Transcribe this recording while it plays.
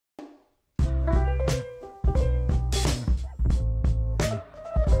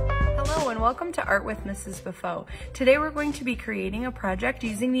welcome to Art with Mrs. Beaufeaux. Today we're going to be creating a project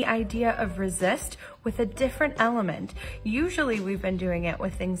using the idea of resist with a different element. Usually we've been doing it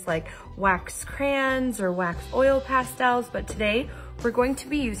with things like wax crayons or wax oil pastels, but today we're going to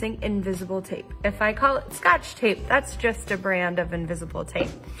be using invisible tape. If I call it Scotch tape, that's just a brand of invisible tape.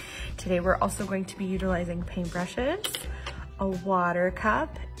 Today we're also going to be utilizing paintbrushes, a water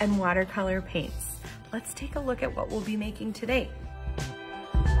cup, and watercolor paints. Let's take a look at what we'll be making today.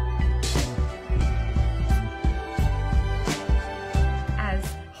 As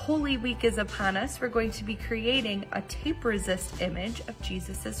Holy Week is upon us, we're going to be creating a tape resist image of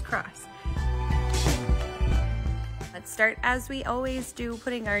Jesus's cross. Let's start as we always do,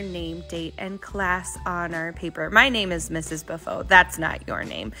 putting our name, date, and class on our paper. My name is Mrs. Beaufeaux. That's not your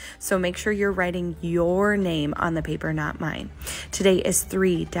name. So make sure you're writing your name on the paper, not mine. Today is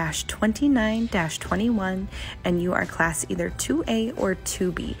 3-29-21, and you are class either 2A or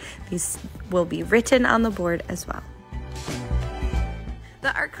 2B. These will be written on the board as well.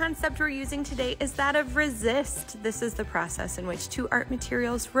 The art concept we're using today is that of resist. This is the process in which two art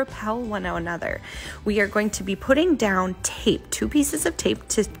materials repel one another. We are going to be putting down tape, two pieces of tape,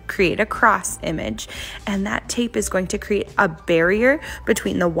 to create a cross image, and that tape is going to create a barrier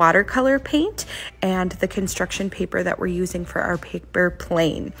between the watercolor paint and the construction paper that we're using for our paper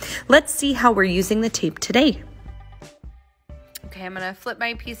plane. Let's see how we're using the tape today. Okay, I'm gonna flip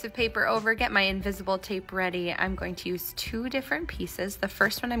my piece of paper over, get my invisible tape ready. I'm going to use two different pieces. The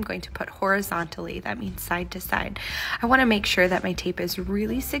first one I'm going to put horizontally, that means side to side. I wanna make sure that my tape is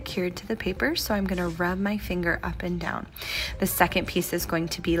really secured to the paper, so I'm gonna rub my finger up and down. The second piece is going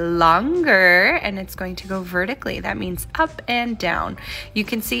to be longer, and it's going to go vertically. That means up and down. You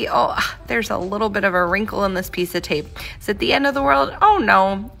can see, oh, there's a little bit of a wrinkle in this piece of tape. Is it the end of the world? Oh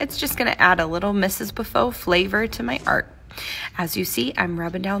no, it's just gonna add a little Mrs. Beaufeaux flavor to my art. As you see, I'm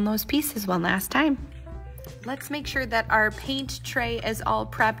rubbing down those pieces one last time. Let's make sure that our paint tray is all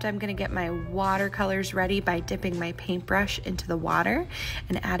prepped. I'm gonna get my watercolors ready by dipping my paintbrush into the water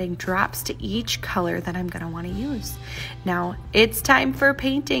and adding drops to each color that I'm gonna wanna use. Now, it's time for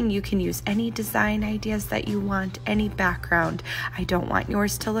painting. You can use any design ideas that you want, any background. I don't want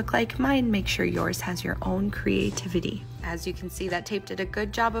yours to look like mine. Make sure yours has your own creativity. As you can see, that tape did a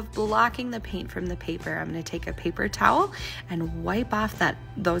good job of blocking the paint from the paper. I'm gonna take a paper towel and wipe off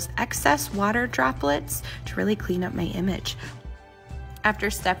those excess water droplets to really clean up my image.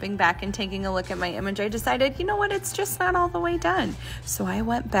 After stepping back and taking a look at my image, I decided, you know what, it's just not all the way done. So I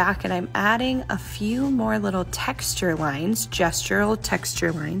went back and I'm adding a few more little texture lines, gestural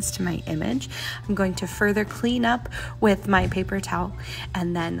texture lines to my image. I'm going to further clean up with my paper towel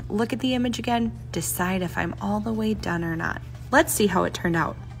and then look at the image again, decide if I'm all the way done or not. Let's see how it turned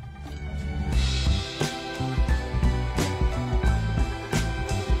out.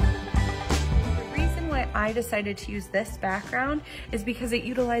 I decided to use this background is because it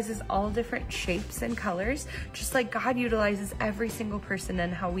utilizes all different shapes and colors, just like God utilizes every single person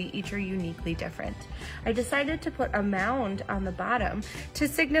and how we each are uniquely different. I decided to put a mound on the bottom to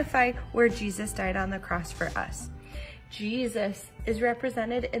signify where Jesus died on the cross for us. Jesus is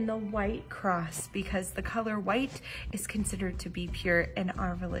represented in the white cross because the color white is considered to be pure in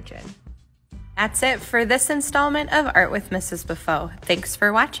our religion. That's it for this installment of Art with Mrs. Beaufeaux. Thanks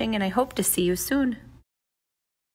for watching, and I hope to see you soon.